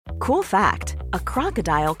Cool fact, a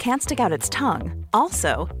crocodile can't stick out its tongue.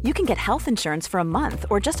 Also, you can get health insurance for a month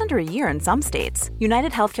or just under a year in some states.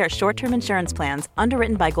 United Healthcare short-term insurance plans,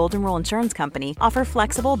 underwritten by Golden Rule Insurance Company, offer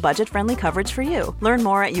flexible, budget-friendly coverage for you. Learn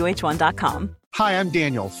more at uh1.com. Hi, I'm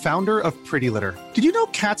Daniel, founder of Pretty Litter. Did you know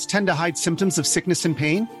cats tend to hide symptoms of sickness and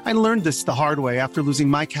pain? I learned this the hard way after losing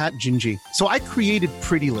my cat, Gingy. So I created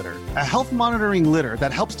Pretty Litter, a health monitoring litter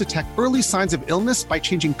that helps detect early signs of illness by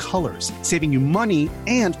changing colors, saving you money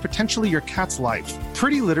and potentially your cat's life.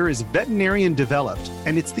 Pretty Litter is veterinarian developed,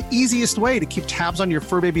 and it's the easiest way to keep tabs on your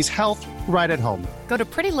fur baby's health right at home. Go to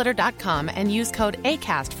prettylitter.com and use code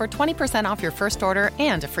ACAST for 20% off your first order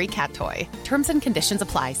and a free cat toy. Terms and conditions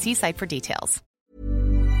apply. See site for details.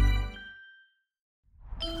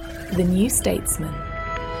 The New Statesman.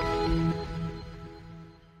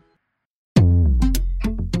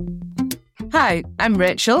 Hi, I'm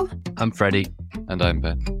Rachel. I'm Freddie. And I'm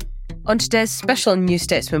Ben. On today's special New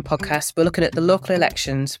Statesman podcast, we're looking at the local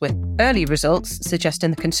elections with early results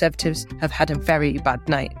suggesting the Conservatives have had a very bad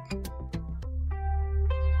night.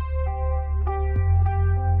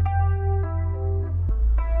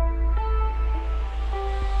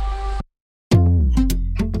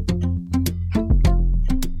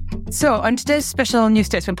 So on today's special New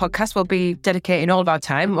Statesman podcast, we'll be dedicating all of our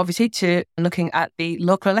time, obviously, to looking at the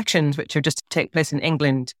local elections, which have just taken place in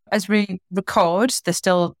England. As we record, there's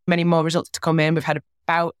still many more results to come in. We've had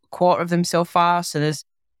about a quarter of them so far, so there's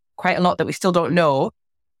quite a lot that we still don't know.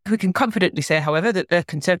 We can confidently say, however, that the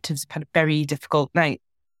Conservatives have had a very difficult night.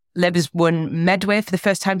 Labour's won Medway for the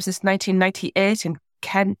first time since 1998 in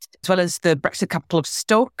Kent, as well as the Brexit capital of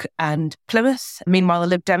Stoke and Plymouth. Meanwhile, the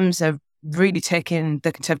Lib Dems are really taking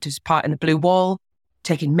the Conservatives' part in the Blue Wall,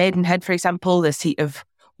 taking Maidenhead, for example, the seat of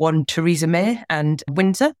one Theresa May, and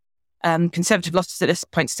Windsor. Conservative losses at this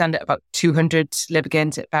point stand at about 200, Labour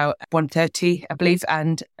gains at about 130, I believe,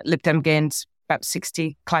 and Lib Dem gains about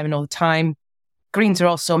 60, climbing all the time. Greens are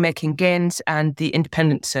also making gains, and the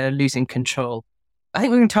Independents are losing control. I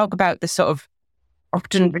think we can talk about the sort of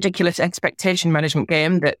often ridiculous expectation management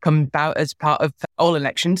game that comes about as part of all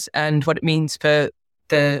elections and what it means for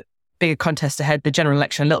the bigger contest ahead, the general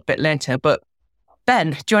election, a little bit later. But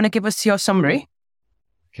Ben, do you want to give us your summary?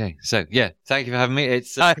 Okay, so thank you for having me.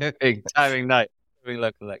 It's a tiring night doing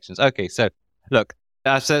local elections. Okay, so look,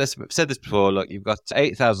 I've said this before. Look, you've got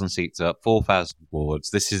 8,000 seats up, 4,000 wards.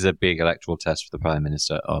 This is a big electoral test for the Prime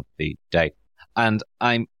Minister of the day. And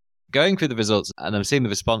I'm going through the results and I'm seeing the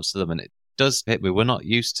response to them, and it does hit me. We're not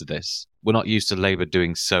used to this. We're not used to Labour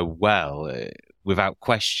doing so well, without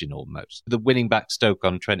question almost. The winning back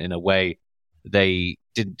Stoke-on-Trent in a way they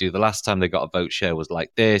didn't do the last time they got a vote share was like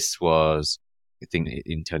this, was, I think,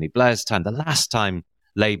 in Tony Blair's time. The last time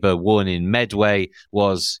Labour won in Medway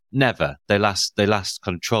was never. They last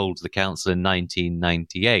controlled the council in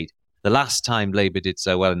 1998. The last time Labour did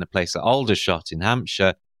so well in a place like Aldershot in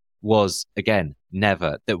Hampshire was, again,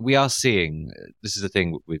 never. That we are seeing, this is the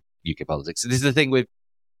thing with UK politics, this is the thing with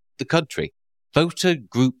the country. Voter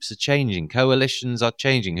groups are changing, coalitions are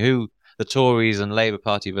changing. Who the Tories and Labour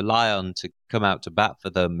Party rely on to come out to bat for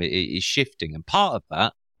them is shifting. And part of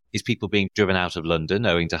that is people being driven out of London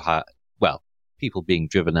owing to people being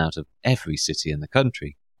driven out of every city in the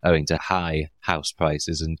country owing to high house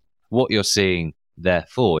prices. And what you're seeing,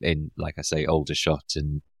 therefore, in, like I say, Aldershot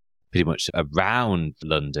and pretty much around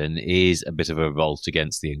London is a bit of a revolt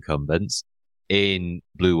against the incumbents. In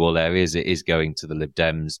Blue Wall areas, it is going to the Lib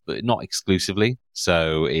Dems, but not exclusively.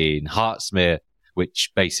 So in Hertsmere, which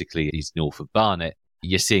basically is north of Barnet,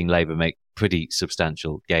 you're seeing Labour make pretty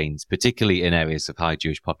substantial gains, particularly in areas of high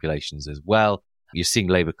Jewish populations as well. You're seeing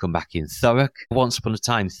Labour come back in Thurrock. Once upon a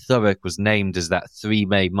time, Thurrock was named as that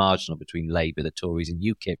three-way marginal between Labour, the Tories and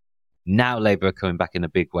UKIP. Now Labour are coming back in a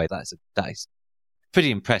big way. That is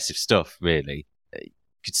pretty impressive stuff, really. You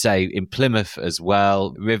could say in Plymouth as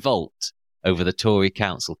well, revolt over the Tory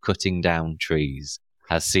council cutting down trees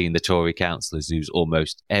has seen the Tory councillors lose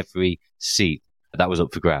almost every seat that was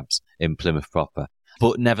up for grabs in Plymouth proper.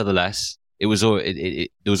 But nevertheless, there was already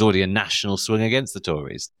a national swing against the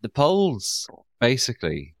Tories. The polls,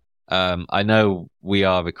 basically, I know we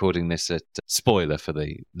are recording this at, spoiler for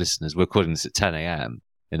the listeners, we're recording this at 10 a.m.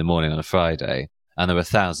 in the morning on a Friday, and there are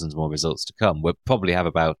thousands more results to come. We'll probably have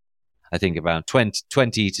about 20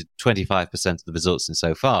 to 25% of the results in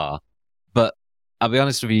so far. But I'll be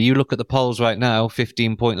honest with you, you look at the polls right now,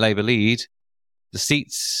 15-point Labour lead.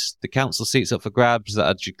 The council seats up for grabs that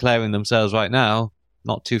are declaring themselves right now,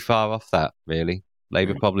 not too far off that, really.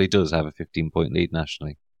 Labour probably does have a 15-point lead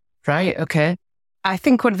nationally. Right, okay. I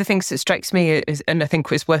think one of the things that strikes me is, and I think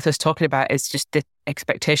it's worth us talking about, is just the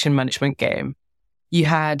expectation management game. You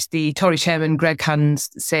had the Tory chairman, Greg Hands,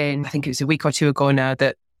 saying, I think it was a week or two ago now,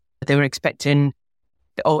 that they were expecting,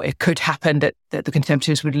 or it could happen that the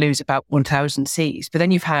Conservatives would lose about 1,000 seats. But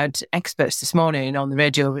then you've had experts this morning on the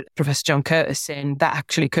radio, Professor John Curtis, saying that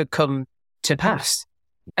actually could come to pass.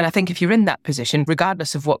 And I think if you're in that position,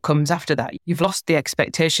 regardless of what comes after that, you've lost the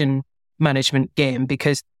expectation management game,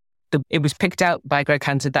 because it was picked out by Greg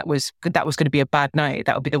Hands that was going to be a bad night.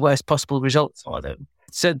 That would be the worst possible result for them.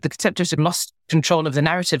 So the Conservatives have lost control of the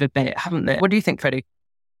narrative a bit, haven't they? What do you think, Freddie?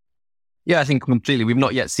 Yeah, I think completely. We've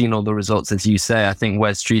not yet seen all the results, as you say. I think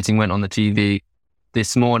Wes Streeting went on the TV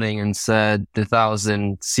this morning and said the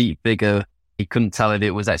 1,000-seat figure, he couldn't tell if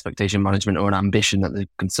it was expectation management or an ambition that the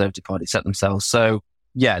Conservative Party set themselves. So,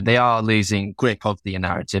 yeah, they are losing grip of the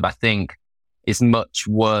narrative. I think it's much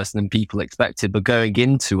worse than people expected. But going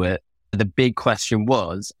into it, the big question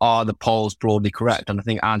was, are the polls broadly correct? And I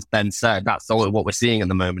think, as Ben said, that's all what we're seeing at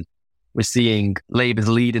the moment. We're seeing Labour's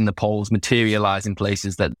lead in the polls materialise in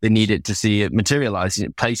places that they needed to see it materialise,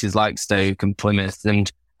 places like Stoke and Plymouth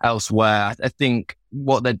and elsewhere. I think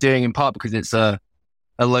what they're doing, in part because it's a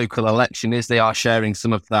local election, is they are sharing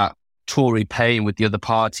some of that Tory pain with the other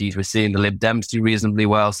parties. We're seeing the Lib Dems do reasonably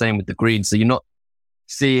well, same with the Greens. So you're not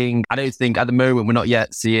seeing, I don't think at the moment, we're not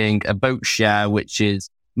yet seeing a vote share which is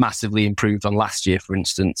massively improved on last year, for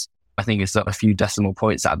instance. I think it's a few decimal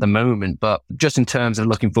points at the moment, but just in terms of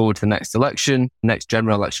looking forward to the next election, next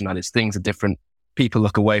general election, that is, things are different. People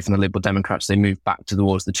look away from the Liberal Democrats, they move back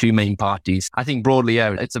towards the two main parties. I think broadly,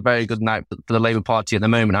 yeah, it's a very good night for the Labour Party at the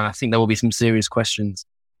moment, and I think there will be some serious questions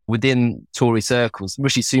within Tory circles.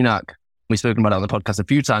 Rishi Sunak, we've spoken about it on the podcast a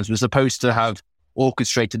few times, was supposed to have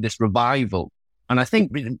orchestrated this revival. And I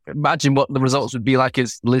think, imagine what the results would be like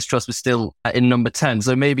if Liz Truss was still in number 10.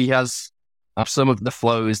 So maybe he has some of the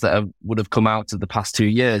flows that would have come out of the past 2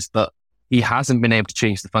 years, but he hasn't been able to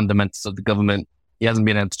change the fundamentals of the government. He hasn't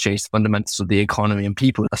been able to change the fundamentals of the economy, and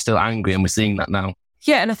people are still angry, and we're seeing that now.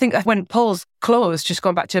 Yeah, and I think when polls closed, just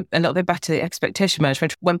going back to a little bit back to the expectation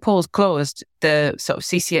management, when polls closed, the sort of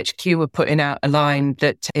CCHQ were putting out a line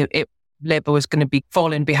that Labour was going to be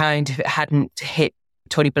falling behind if it hadn't hit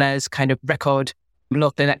Tony Blair's kind of record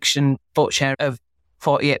local election vote share of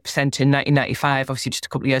 48% in 1995, obviously just a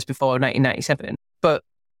couple of years before 1997. But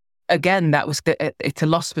again, that was it's a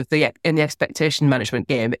loss in the expectation management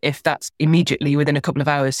game if that's immediately within a couple of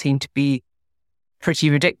hours seemed to be pretty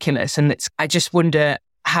ridiculous. And I just wonder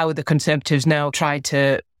how the Conservatives now try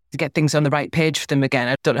to get things on the right page for them again.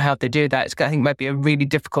 I don't know how they do that. I think it might be a really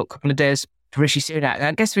difficult couple of days for Rishi Sunak. And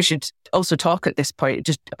I guess we should also talk at this point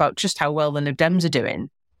about how well the Lib Dems are doing.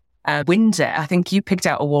 Windsor, I think you picked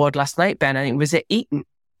out a ward last night, Ben. I think, was it Eton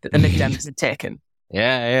that the Lib Dems had taken?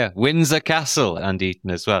 Yeah. Windsor Castle and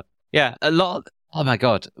Eton as well. Yeah, a lot. Oh my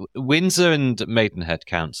God. Windsor and Maidenhead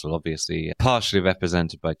Council, obviously, partially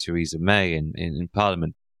represented by Theresa May in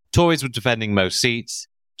Parliament. Tories were defending most seats.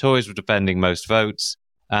 Tories were defending most votes.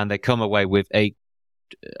 And they come away with I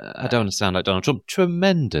don't want to sound like Donald Trump,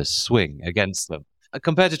 tremendous swing against them.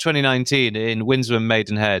 Compared to 2019, in Windsor and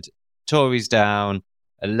Maidenhead, Tories down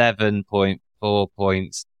 11.4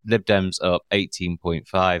 points, Lib Dems up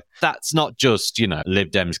 18.5. That's not just,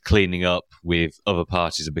 Lib Dems cleaning up with other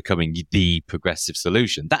parties and becoming the progressive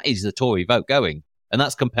solution. That is the Tory vote going. And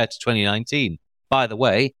that's compared to 2019. By the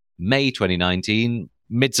way, May 2019,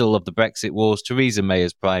 middle of the Brexit wars, Theresa May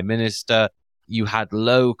as Prime Minister. You had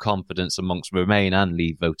low confidence amongst Remain and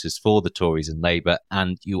Leave voters for the Tories and Labour,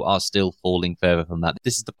 and you are still falling further from that.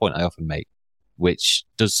 This is the point I often make, which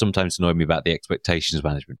does sometimes annoy me about the expectations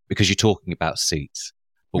management, because you're talking about seats.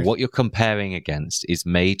 But what you're comparing against is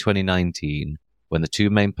May 2019, when the two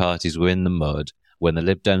main parties were in the mud, when the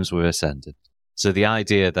Lib Dems were ascendant. So the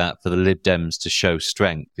idea that for the Lib Dems to show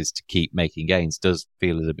strength is to keep making gains does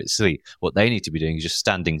feel a little bit silly. What they need to be doing is just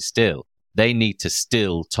standing still. They need to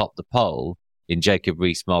still top the poll in Jacob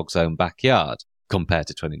Rees-Mogg's own backyard compared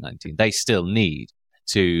to 2019. They still need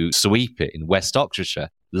to sweep it in West Oxfordshire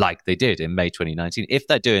like they did in May 2019. If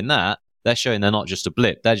they're doing that, they're showing they're not just a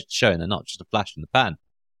blip. They're showing they're not just a flash in the pan.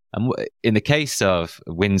 And in the case of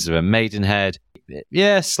Windsor and Maidenhead,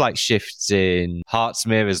 slight shifts in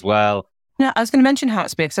Hertsmere as well. No, I was going to mention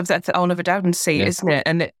Hertsmere because that's Oliver Dowden's seat, isn't it?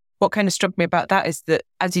 And what kind of struck me about that is that,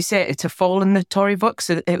 as you say, it's a fall in the Tory vote.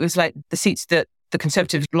 So it was like the seats that the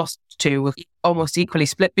Conservatives lost to were almost equally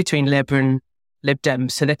split between Labour and Lib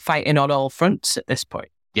Dems. So they're fighting on all fronts at this point.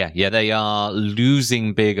 Yeah, they are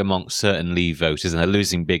losing big amongst certain Leave voters and they're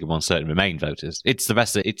losing big amongst certain Remain voters. It's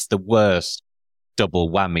the worst double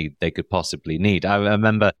whammy they could possibly need. I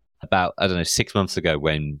remember about, 6 months ago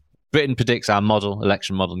when Britain Predicts, our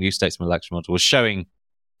election model, New Statesman election model, was showing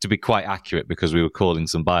to be quite accurate because we were calling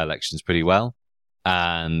some by-elections pretty well.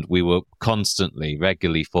 And we were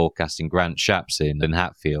regularly forecasting Grant Shapps in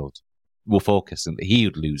Hatfield. We were forecasting that he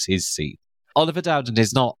would lose his seat. Oliver Dowden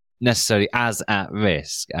is not necessarily as at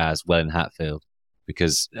risk as Welwyn Hatfield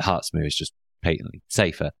because Hertsmere is just patently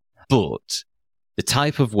safer. But the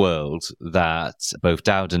type of world that both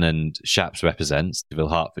Dowden and Shapps represents, Seville,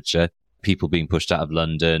 Hertfordshire, people being pushed out of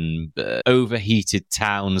London, overheated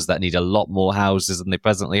towns that need a lot more houses than they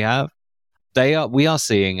presently have, we are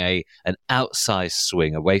seeing an outsized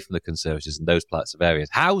swing away from the Conservatives in those parts of areas.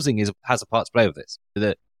 Housing has a part to play with this.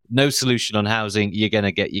 No solution on housing, you're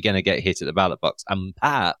gonna get hit at the ballot box, and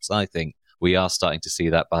perhaps I think we are starting to see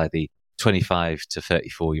that by the 25 to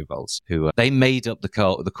 34-year-olds who they made up the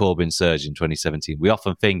Corbyn surge in 2017. We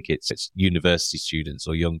often think it's university students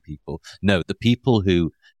or young people. No, the people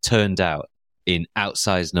who turned out in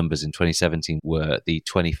outsized numbers in 2017 were the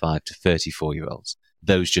 25 to 34-year-olds.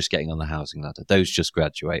 Those just getting on the housing ladder, those just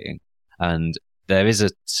graduating. And there is a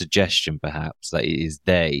suggestion, perhaps, that it is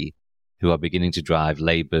they who are beginning to drive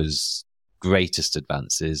Labour's greatest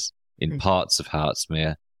advances in parts of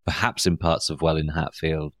Hertsmere, perhaps in parts of Welwyn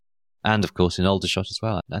Hatfield, and, of course, in Aldershot as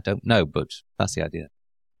well. I don't know, but that's the idea.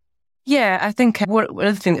 Yeah, I think one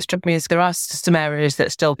other thing that struck me is there are some areas that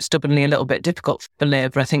are still stubbornly a little bit difficult for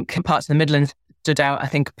Labour. I think parts of the Midlands stood out. I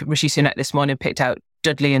think Rishi Sunak this morning picked out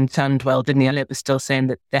Dudley and Sandwell, didn't he? And Labour's still saying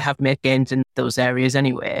that they have made gains in those areas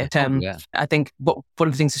anyway. I think one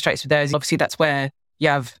of the things that strikes me there is obviously that's where you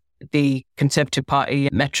have the Conservative Party,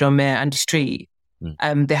 Metro Mayor Andy Street.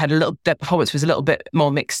 They had their performance was a little bit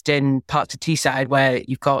more mixed in parts of Teesside where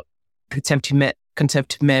you've got Conservative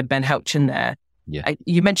Mayor Ben Houchen there. Yeah.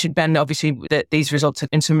 You mentioned, Ben, obviously that these results are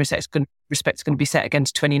in some respects going to be set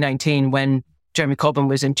against 2019 when Jeremy Corbyn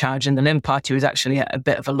was in charge and the Labour Party was actually at a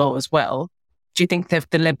bit of a low as well. Do you think the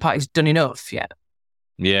Labour Party's done enough yet?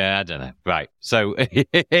 Yeah, I don't know. Right. So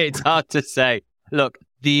it's hard to say. Look,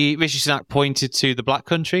 the Rishi Sunak pointed to the Black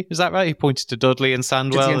Country. Is that right? He pointed to Dudley and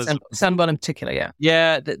Sandwell. Sandwell in particular, yeah.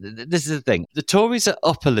 Yeah, this is the thing. The Tories are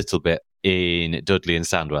up a little bit in Dudley and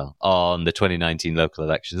Sandwell on the 2019 local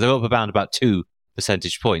elections. They're up about 2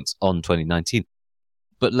 percentage points on 2019.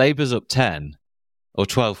 But Labour's up 10 or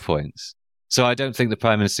 12 points. So I don't think the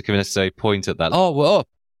Prime Minister can necessarily point at that. Oh, we're up.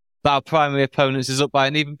 But our primary opponents is up by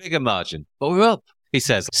an even bigger margin. But we're up, he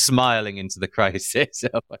says, smiling into the crisis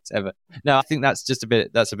or whatever. No, I think that's a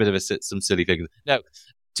bit of some silly figures. No,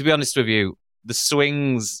 to be honest with you, the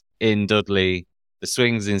swings in Dudley, the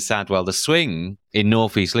swings in Sandwell, the swing in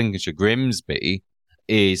North East Lincolnshire, Grimsby,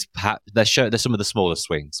 is perhaps they're some of the smaller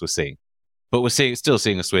swings we're seeing. But we're still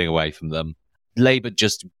seeing a swing away from them. Labour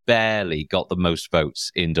just barely got the most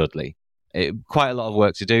votes in Dudley. Quite a lot of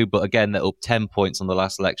work to do, but again, they're up 10 points on the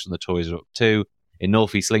last election. The Tories are up 2. In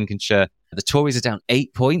North East Lincolnshire, the Tories are down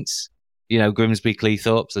 8 points. Grimsby,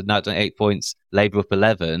 Cleethorpes are now down 8 points. Labour up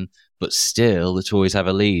 11, but still the Tories have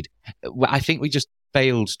a lead. I think we just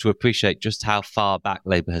failed to appreciate just how far back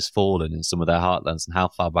Labour has fallen in some of their heartlands and how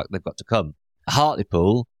far back they've got to come.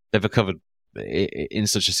 Hartlepool, they've recovered in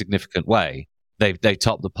such a significant way. They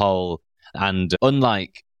topped the poll, and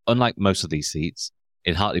unlike most of these seats,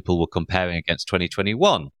 in Hartlepool, we're comparing against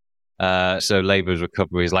 2021. So Labour's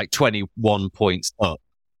recovery is like 21 points up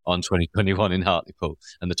on 2021 in Hartlepool,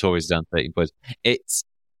 and the Tories down 13 points.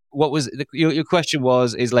 Your question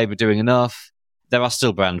was, is Labour doing enough? There are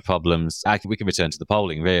still brand problems. We can return to the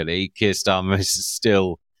polling, really. Keir Starmer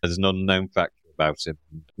there's an unknown factor about him.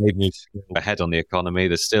 Maybe ahead on the economy.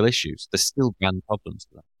 There's still issues. There's still brand problems.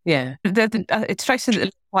 Yeah. It strikes me that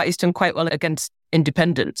the party's done quite well against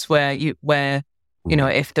independents, where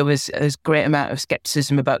if there was a great amount of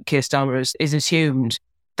scepticism about Keir Starmer is assumed,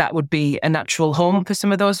 that would be a natural home for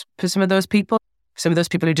some of those people. Some of those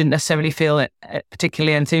people who didn't necessarily feel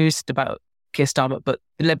particularly enthused about Keir Starmer, but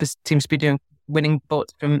the Labour seems to be winning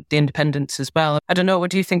votes from the independents as well. I don't know. What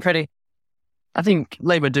do you think, Freddie? I think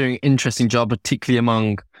Labour are doing an interesting job, particularly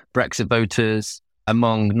among Brexit voters,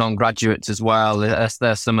 among non-graduates as well.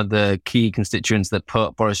 They're some of the key constituents that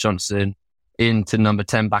put Boris Johnson into number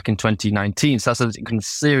 10 back in 2019. So that's a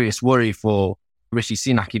serious worry for Rishi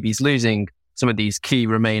Sunak. If he's losing some of these key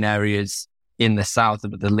Remain areas in the south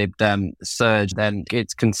of the Lib Dem surge, then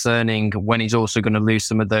it's concerning when he's also going to lose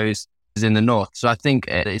some of those in the north. So I think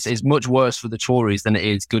it's much worse for the Tories than it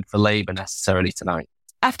is good for Labour necessarily tonight.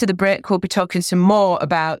 After the break, we'll be talking some more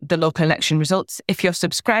about the local election results. If you're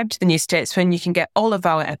subscribed to The New Statesman, you can get all of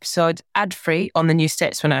our episodes ad-free on the New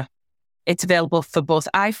Statesman app. It's available for both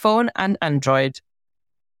iPhone and Android.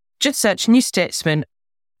 Just search New Statesman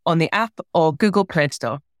on the app or Google Play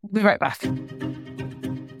Store. We'll be right back.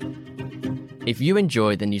 If you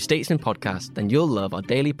enjoy the New Statesman podcast, then you'll love our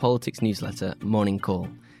daily politics newsletter, Morning Call.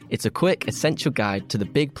 It's a quick, essential guide to the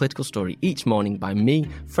big political story each morning by me,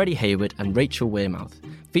 Freddie Hayward and Rachel Wearmouth,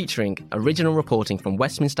 featuring original reporting from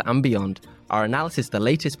Westminster and beyond, our analysis of the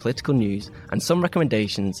latest political news, and some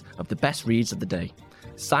recommendations of the best reads of the day.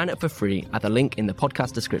 Sign up for free at the link in the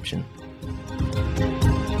podcast description.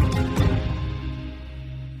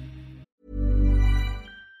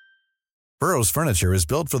 Burrow's furniture is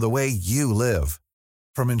built for the way you live.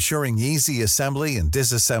 From ensuring easy assembly and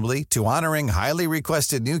disassembly to honoring highly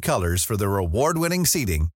requested new colors for their award-winning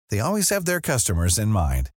seating, they always have their customers in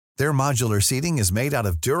mind. Their modular seating is made out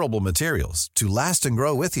of durable materials to last and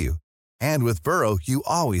grow with you. And with Burrow, you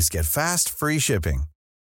always get fast, free shipping.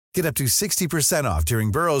 Get up to 60% off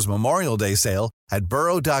during Burrow's Memorial Day sale at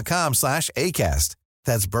burrow.com/ACAST.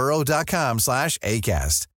 That's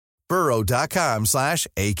burrow.com/ACAST.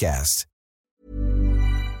 burrow.com/ACAST.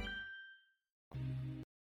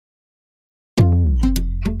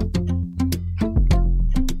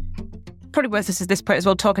 Probably worth us at this point as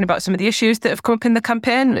well talking about some of the issues that have come up in the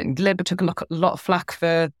campaign. Labour took a lot of flack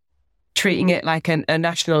for treating it like a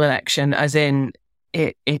national election, as in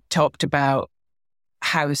it talked about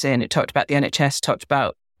housing, it talked about the NHS, talked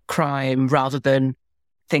about crime, rather than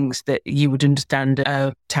things that you would understand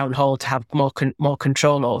a town hall to have more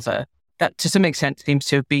control over. That, to some extent, seems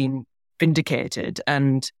to have been vindicated,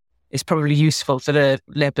 and is probably useful for the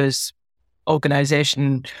Labour's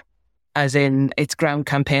organisation, as in its ground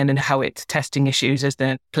campaign and how it's testing issues as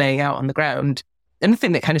they're playing out on the ground. And the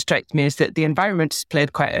thing that kind of strikes me is that the environment has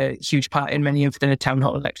played quite a huge part in many of the town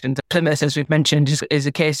hall elections. Plymouth, as we've mentioned, is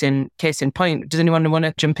a case in point. Does anyone want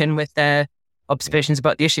to jump in with their observations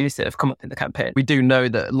about the issues that have come up in the campaign? We do know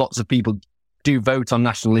that lots of people do vote on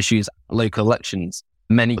national issues at local elections.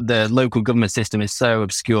 The local government system is so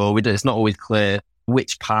obscure, it's not always clear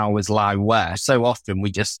which powers lie where. So often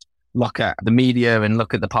we just look at the media and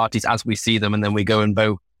look at the parties as we see them, and then we go and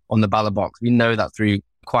vote on the ballot box. We know that through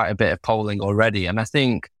quite a bit of polling already. And I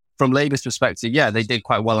think from Labour's perspective, they did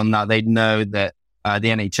quite well on that. They know that the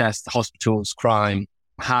NHS, the hospitals, crime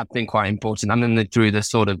had been quite important. And then they threw the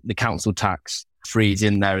sort of the council tax freeze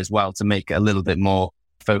in there as well to make it a little bit more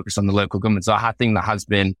focused on the local government. So I think that has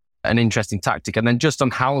been an interesting tactic. And then just on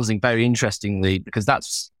housing, very interestingly, because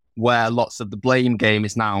that's where lots of the blame game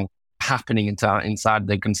is now happening inside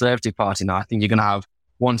the Conservative Party now. I think you're going to have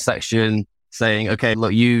one section saying, okay,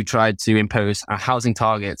 look, you tried to impose housing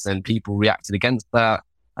targets and people reacted against that.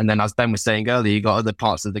 And then, as Ben was saying earlier, you got other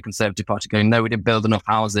parts of the Conservative Party going, no, we didn't build enough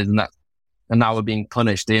houses, and now we're being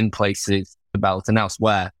punished in places, the belt and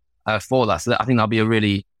elsewhere for that. So I think that'll be a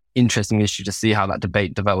really interesting issue to see how that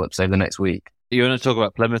debate develops over the next week. You want to talk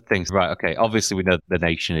about Plymouth things? Right, okay. Obviously, we know the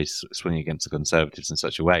nation is swinging against the Conservatives in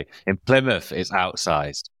such a way. In Plymouth, it's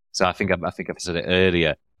outsized. So I think I've said it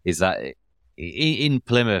earlier, is that in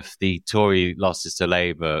Plymouth, the Tory losses to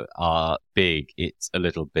Labour are big. It's a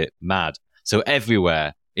little bit mad. So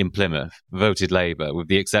everywhere in Plymouth voted Labour, with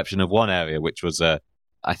the exception of one area, which was I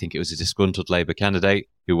think it was a disgruntled Labour candidate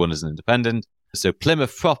who won as an independent. So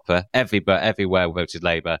Plymouth proper, everywhere voted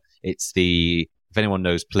Labour. It's if anyone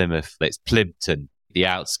knows Plymouth, it's Plympton, the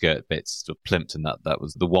outskirt bits of Plympton. That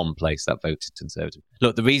was the one place that voted Conservative.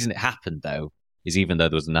 Look, the reason it happened, though, is even though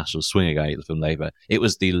there was a national swing against it from Labour, it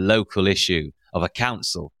was the local issue of a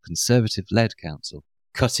council, Conservative-led council,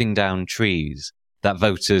 cutting down trees that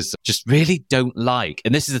voters just really don't like.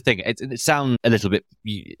 And this is the thing, it sounds a little bit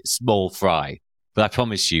small fry, but I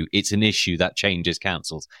promise you, it's an issue that changes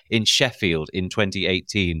councils. In Sheffield in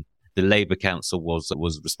 2018, the Labour council was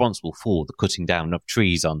responsible for the cutting down of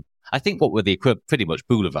trees on, I think, what were the pretty much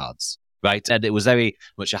boulevards. Right. And it was very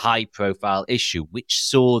much a high profile issue, which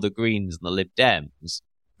saw the Greens and the Lib Dems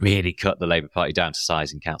really cut the Labour Party down to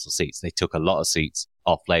size in council seats. They took a lot of seats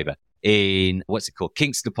off Labour. In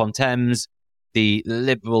Kingston upon Thames, the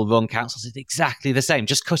Liberal run council did exactly the same,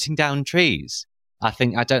 just cutting down trees. I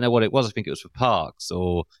don't know what it was. I think it was for parks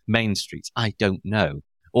or main streets. I don't know.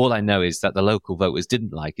 All I know is that the local voters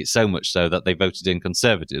didn't like it, so much so that they voted in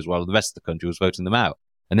Conservatives while the rest of the country was voting them out.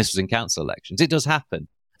 And this was in council elections. It does happen.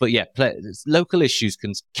 But yeah, local issues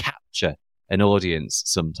can capture an audience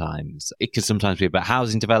sometimes. It can sometimes be about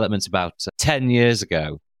housing development. About 10 years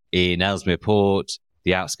ago in Ellesmere Port,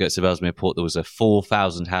 the outskirts of Ellesmere Port, there was a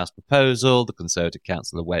 4,000 house proposal. The Conservative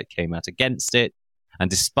councillor came out against it. And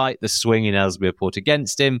despite the swing in Ellesmere Port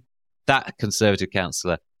against him, that Conservative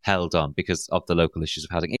councillor held on because of the local issues of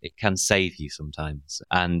housing. It can save you sometimes.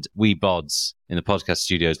 And we bods in the podcast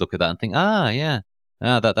studios look at that and think, that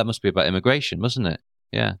must be about immigration, mustn't it?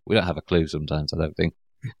 Yeah, we don't have a clue sometimes, I don't think.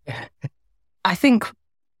 I think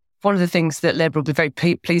one of the things that Labour will be very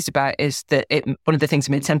pleased about is that one of the things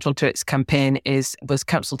that made central to its campaign was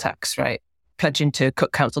council tax, right? pledging to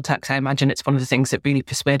cut council tax. I imagine it's one of the things that really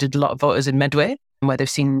persuaded a lot of voters in Medway, where they've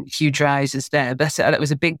seen huge rises there. That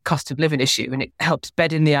was a big cost of living issue, and it helps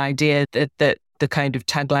bed in the idea that the kind of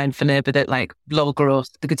tagline for Labour that like low growth,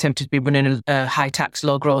 the Conservatives be running a high tax,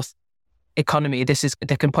 low growth economy.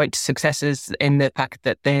 They can point to successes in the fact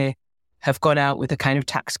that they have gone out with a kind of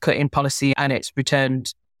tax cutting policy and it's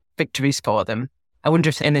returned victories for them. I wonder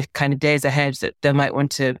if in the kind of days ahead that they might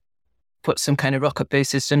want to put some kind of rocket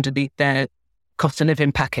boosters underneath their cost of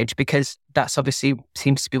living package, because that's obviously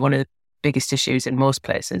seems to be one of the biggest issues in most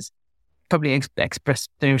places. Probably expressed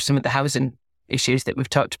through some of the housing issues that we've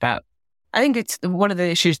talked about. I think it's one of the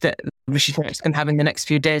issues that Rishi Sunak's going to have in the next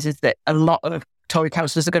few days is that a lot of Tory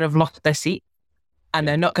councillors are going to have lost their seat and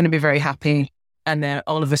they're not going to be very happy, and they're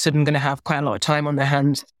all of a sudden going to have quite a lot of time on their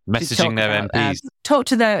hands. Messaging their MPs. Talk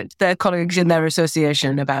to their colleagues in their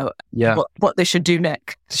association about what they should do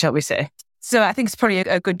next, shall we say. So I think it's probably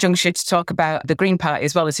a good juncture to talk about the Green Party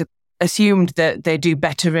as well. It's assumed that they do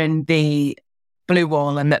better in the blue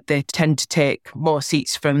wall and that they tend to take more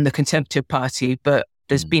seats from the Conservative Party, but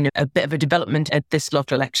there's been a bit of a development at this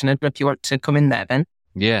local election. I don't know if you want to come in there, Ben.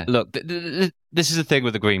 Yeah, look, this is the thing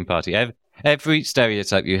with the Green Party. Every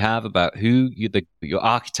stereotype you have about who your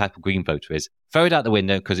archetypal Green voter is, throw it out the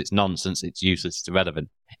window because it's nonsense, it's useless, it's irrelevant.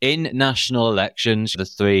 In national elections, the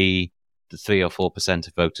 3 or 4%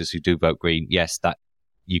 of voters who do vote Green, yes, the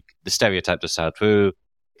stereotype does sound true.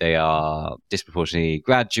 They are disproportionately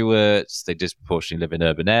graduates. They disproportionately live in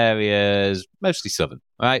urban areas, mostly southern,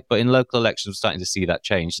 right? But in local elections, we're starting to see that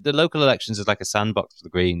change. The local elections is like a sandbox for the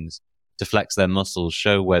Greens to flex their muscles,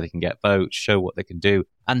 show where they can get votes, show what they can do.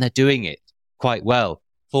 And they're doing it quite well.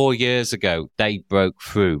 4 years ago, they broke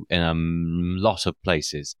through in a lot of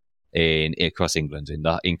places across England,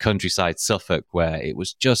 in countryside Suffolk, where it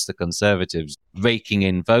was just the Conservatives raking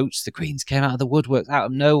in votes. The Greens came out of the woodwork, out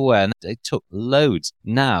of nowhere, and they took loads.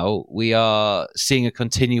 Now we are seeing a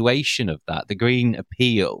continuation of that. The Green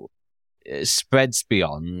appeal spreads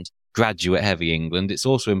beyond graduate-heavy England. It's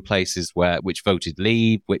also in places which voted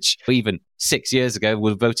Leave, which even 6 years ago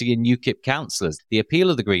were voting in UKIP councillors. The appeal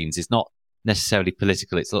of the Greens is not necessarily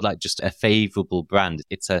political. It's not like just a favourable brand.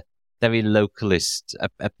 It's a very localist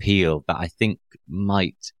appeal that I think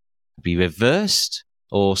might be reversed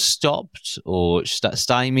or stopped or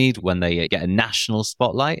stymied when they get a national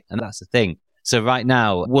spotlight. And that's the thing. So right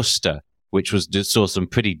now, Worcester, which saw some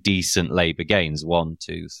pretty decent Labour gains, 1,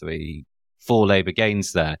 2, 3, 4 Labour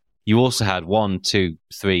gains there. You also had 1, 2,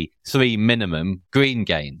 3 minimum Green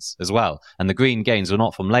gains as well. And the Green gains were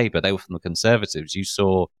not from Labour, they were from the Conservatives. You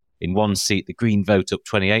saw in one seat the Green vote up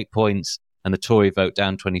 28 points and the Tory vote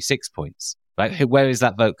down 26 points. Right? Where is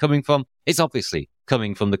that vote coming from? It's obviously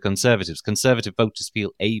coming from the Conservatives. Conservative voters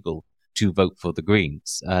feel able to vote for the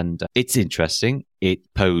Greens. And it's interesting. It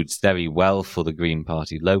bodes very well for the Green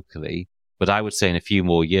Party locally. But I would say in a few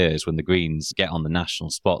more years, when the Greens get on the national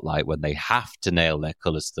spotlight, when they have to nail their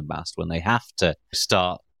colours to the mast, when they have to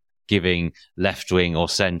start giving left-wing or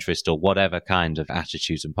centrist or whatever kind of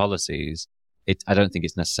attitudes and policies, I don't think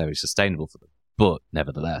it's necessarily sustainable for them. But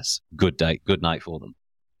nevertheless, good night for them.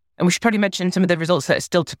 And we should probably mention some of the results that are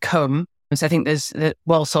still to come. So I think there's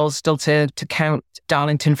Walsall's still to count,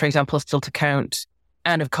 Darlington, for example, is still to count,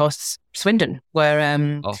 and of course Swindon,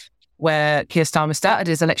 where Keir Starmer started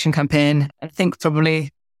his election campaign. I think probably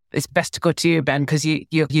it's best to go to you, Ben, because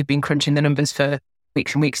you've been crunching the numbers for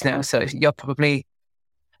weeks and weeks now. So you're probably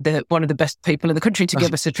one of the best people in the country to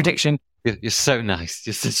give us a prediction. You're so nice.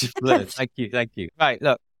 You're such a flirt. Thank you. Right,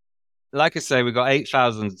 look. Like I say, we've got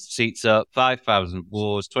 8,000 seats up, 5,000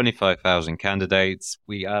 wards, 25,000 candidates.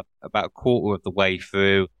 We are about a quarter of the way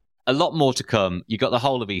through. A lot more to come. You've got the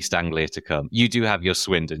whole of East Anglia to come. You do have your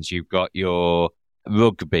Swindons. You've got your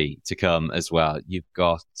Rugby to come as well. You've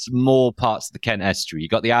got more parts of the Kent Estuary.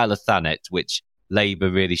 You've got the Isle of Thanet, which Labour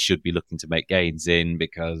really should be looking to make gains in,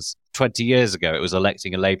 because 20 years ago it was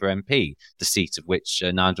electing a Labour MP, the seat of which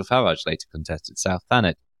Nigel Farage later contested, South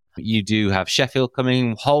Thanet. You do have Sheffield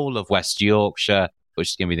coming, whole of West Yorkshire, which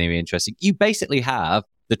is going to be really interesting. You basically have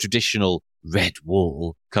the traditional red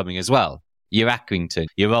wall coming as well. Your Accrington,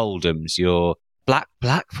 your Oldhams, your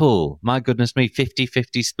Blackpool. My goodness me,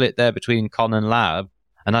 50-50 split there between Con and Lab.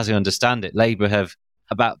 And as I understand it, Labour have,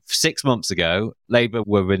 about 6 months ago, Labour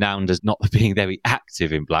were renowned as not being very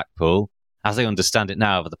active in Blackpool. As I understand it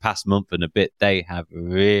now, over the past month and a bit, they have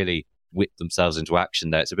really whipped themselves into action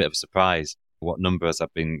there. It's a bit of a surprise what numbers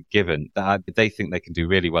have been given. They think they can do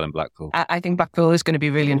really well in Blackpool. I think Blackpool is going to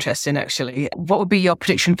be really interesting, actually. What would be your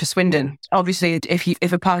prediction for Swindon? Obviously,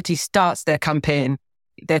 if a party starts their campaign,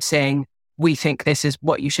 they're saying, we think this is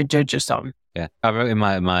what you should judge us on. Yeah. I wrote in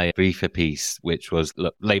my briefer piece, which was,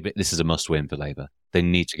 look, Labour, this is a must-win for Labour. They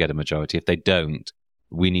need to get a majority. If they don't,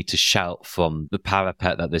 we need to shout from the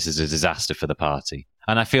parapet that this is a disaster for the party.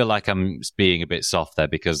 And I feel like I'm being a bit soft there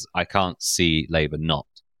because I can't see Labour not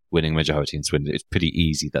winning majority in Swindon. It's pretty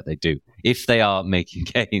easy that they do. If they are making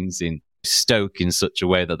gains in Stoke in such a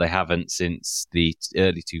way that they haven't since the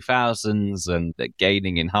early 2000s, and they're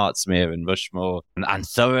gaining in Hertsmere and Rushmore and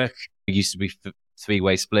Thurrock, it used to be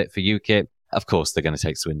three-way split for UKIP, of course they're going to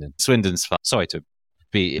take Swindon. Swindon's fine. Sorry to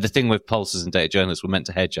be... The thing with pollsters and data journalists, we're meant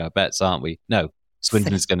to hedge our bets, aren't we? No,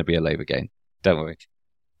 Swindon's going to be a Labour gain. Don't worry.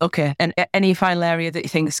 Okay. And any final area that you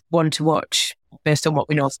think is one to watch based on what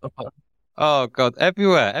we know so far? Oh, God.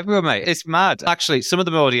 Everywhere, mate. It's mad. Actually, some of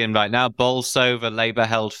them are already in right now. Bolsover, Labour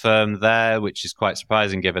held firm there, which is quite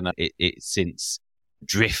surprising given that it since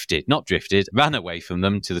ran away from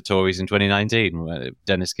them to the Tories in 2019, where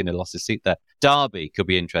Dennis Skinner lost his seat there. Derby could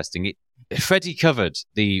be interesting. Freddie covered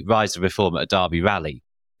the rise of reform at a Derby rally,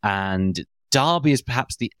 and Derby is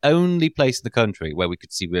perhaps the only place in the country where we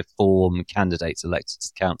could see reform candidates elected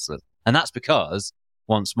as councillors. And that's because,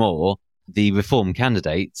 once more, the reform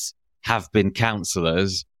candidates have been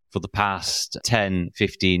councillors for the past 10,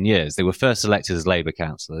 15 years. They were first elected as Labour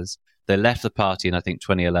councillors. They left the party in, I think,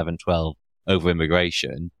 2011-12 over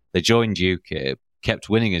immigration. They joined UKIP, kept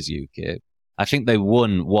winning as UKIP. I think they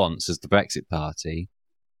won once as the Brexit Party,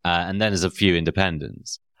 and then as a few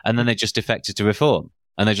independents. And then they just defected to reform,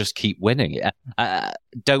 and they just keep winning.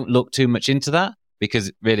 Don't look too much into that, because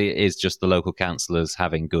it really is just the local councillors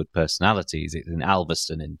having good personalities. It's in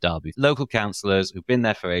Alveston, in Derby. Local councillors who've been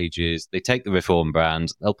there for ages, they take the reform brand,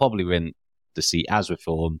 they'll probably win the seat as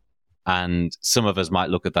reform, and some of us might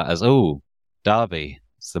look at that as, oh, Derby,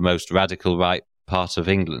 it's the most radical right part of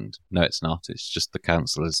England. No, it's not. It's just the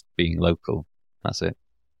councillors being local. That's it.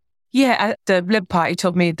 Yeah, the Labour Party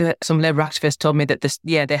told me that some Labour activists told me that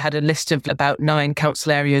they had a list of about 9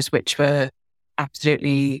 council areas which were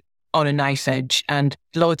absolutely on a knife edge, and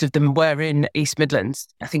loads of them were in East Midlands.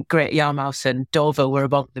 I think Great Yarmouth and Dover were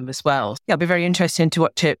among them as well. Yeah, it'll be very interesting to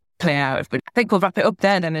watch it play out. But I think we'll wrap it up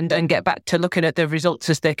there then and get back to looking at the results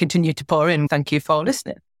as they continue to pour in. Thank you for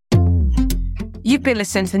listening. You've been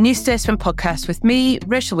listening to the New Statesman podcast with me,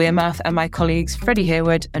 Rachel Wearmouth, and my colleagues Freddie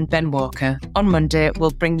Hayward and Ben Walker. On Monday,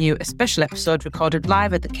 we'll bring you a special episode recorded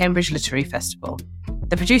live at the Cambridge Literary Festival.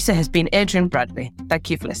 The producer has been Adrian Bradley. Thank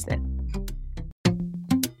you for listening.